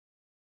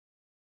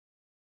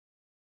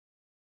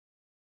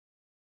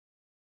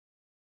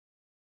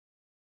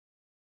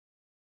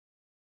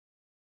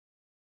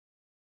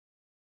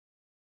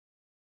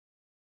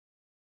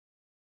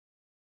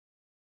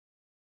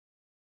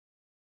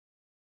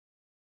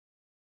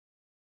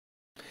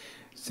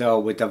So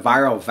with the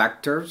viral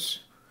vectors,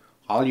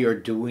 all you're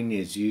doing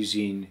is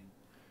using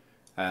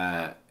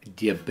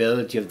the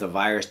ability of the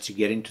virus to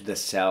get into the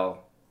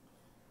cell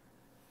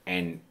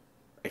and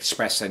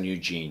express a new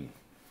gene.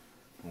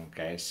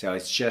 Okay, so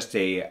it's just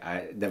the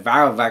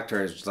viral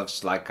vector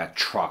looks like a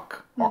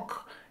truck, or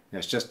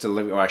it's just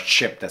or a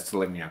ship that's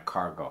delivering a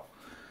cargo.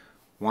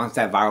 Once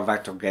that viral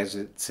vector gets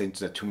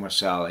into the tumor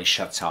cell, it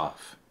shuts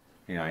off.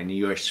 And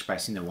you're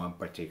expressing the one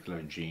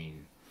particular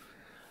gene.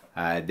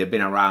 They've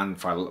been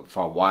around for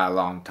a while,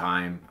 long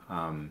time,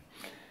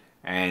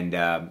 and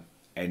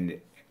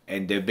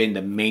they've been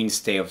the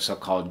mainstay of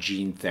so-called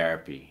gene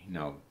therapy.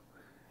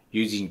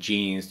 Using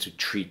genes to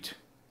treat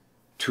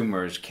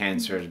tumors,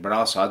 cancers, but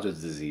also other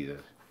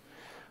diseases.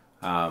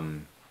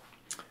 An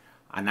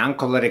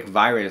oncolytic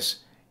virus,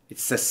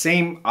 it's the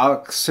same,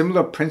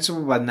 similar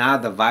principle, but now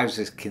the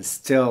viruses can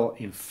still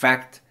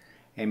infect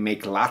and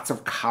make lots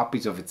of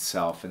copies of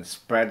itself and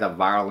spread a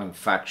viral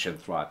infection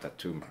throughout the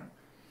tumor.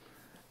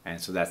 And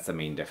so that's the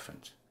main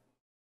difference.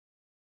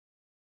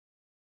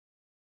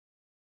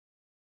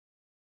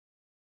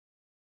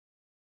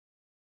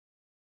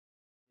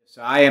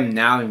 So I am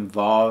now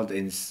involved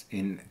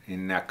in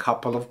a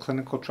couple of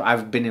clinical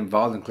trials. I've been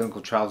involved in clinical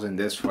trials in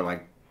this for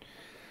like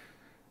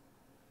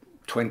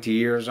 20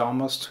 years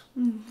almost.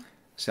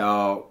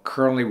 So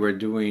currently we're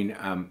doing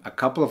a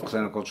couple of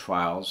clinical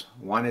trials.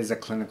 One is a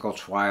clinical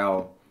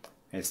trial,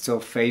 it's still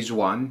phase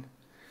 1,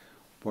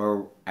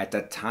 where at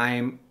the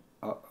time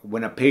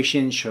when a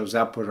patient shows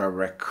up with a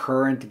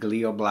recurrent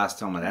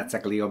glioblastoma, that's a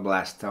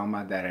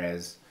glioblastoma that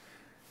has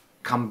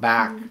come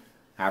back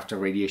after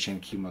radiation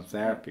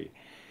chemotherapy.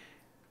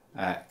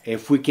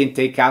 If we can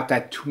take out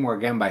that tumor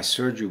again by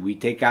surgery, we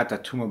take out the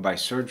tumor by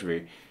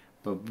surgery,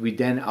 but we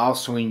then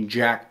also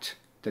inject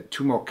the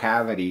tumor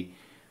cavity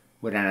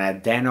with an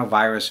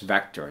adenovirus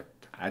vector.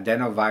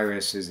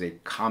 Adenovirus is a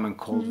common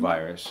cold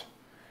virus.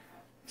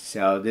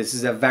 So this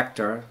is a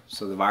vector,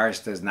 so the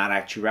virus does not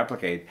actually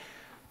replicate,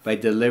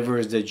 but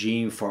delivers the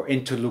gene for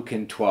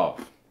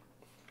interleukin-12.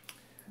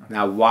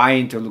 Now, why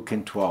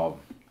interleukin-12?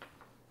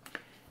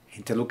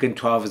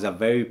 Interleukin-12 is a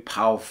very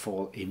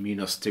powerful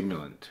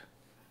immunostimulant.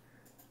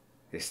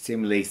 It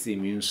stimulates the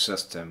immune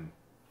system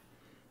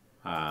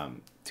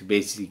to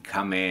basically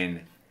come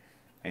in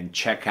and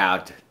check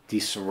out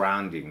the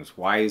surroundings.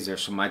 Why is there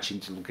so much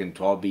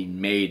interleukin-12 being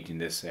made in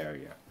this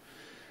area?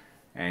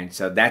 And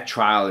so that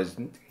trial is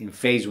in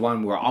phase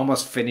 1. We're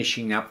almost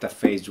finishing up the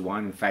phase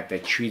 1. In fact, I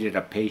treated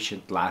a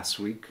patient last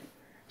week.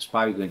 It's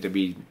probably going to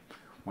be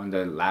one of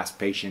the last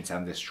patients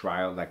on this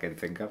trial that I can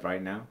think of right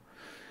now.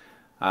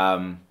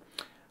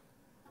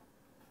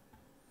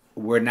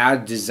 We're now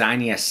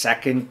designing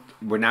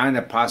we're now in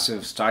the process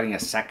of starting a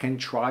second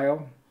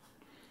trial.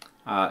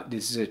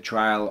 This is a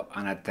trial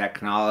on a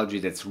technology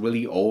that's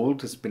really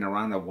old. It's been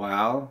around a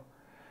while.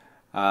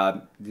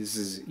 This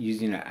is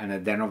using an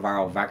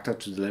adenoviral vector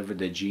to deliver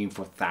the gene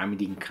for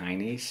thymidine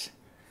kinase.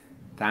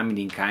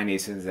 Thymidine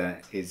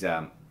kinase is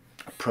a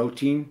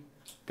protein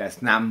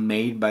that's not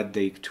made by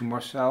the tumor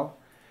cell.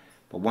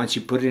 But once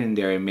you put it in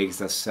there, it makes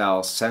the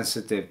cell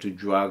sensitive to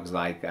drugs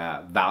like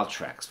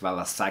Valtrex,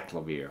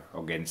 valacyclovir,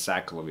 or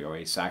ganciclovir, or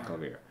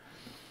acyclovir.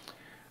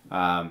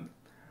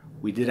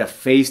 We did a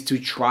phase 2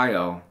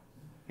 trial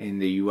in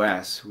the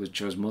US,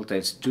 which was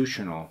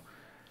multi-institutional,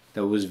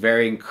 that was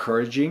very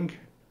encouraging.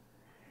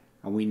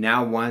 And we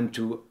now want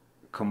to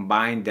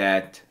combine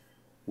that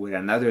with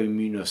another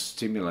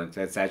immunostimulant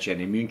that's actually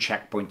an immune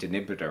checkpoint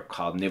inhibitor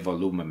called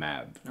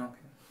nivolumab. Okay.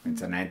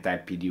 It's an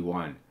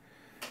anti-PD-1.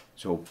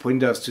 So putting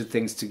those two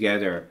things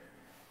together,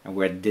 and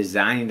we're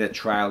designing the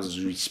trials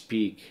as we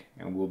speak,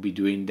 and we'll be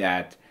doing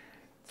that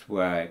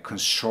through a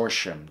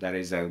consortium. That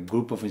is a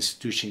group of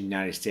institutions in the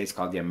United States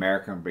called the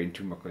American Brain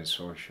Tumor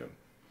Consortium.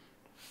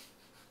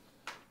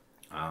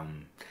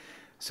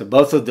 So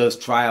both of those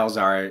trials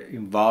are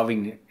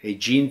involving a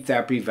gene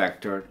therapy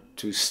vector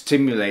to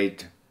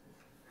stimulate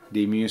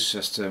the immune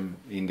system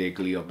in the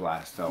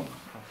glioblastoma.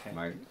 Okay.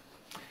 Right?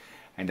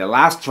 And the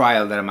last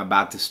trial that I'm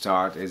about to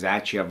start is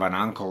actually of an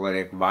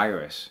oncolytic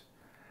virus.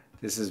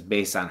 This is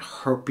based on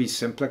herpes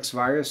simplex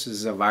virus. This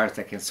is a virus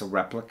that can still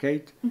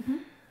replicate.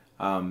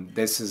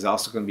 This is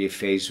also going to be a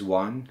phase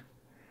 1.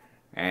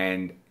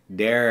 And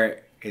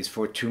there is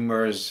for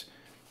tumors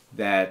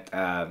that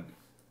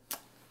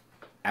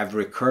have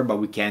recurred, but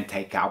we can't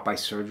take out by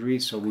surgery.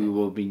 So we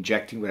will be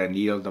injecting with a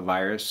needle the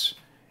virus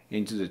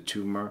into the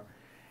tumor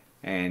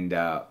and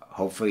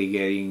hopefully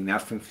getting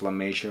enough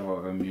inflammation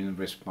or immune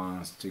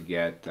response to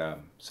get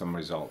some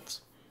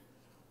results.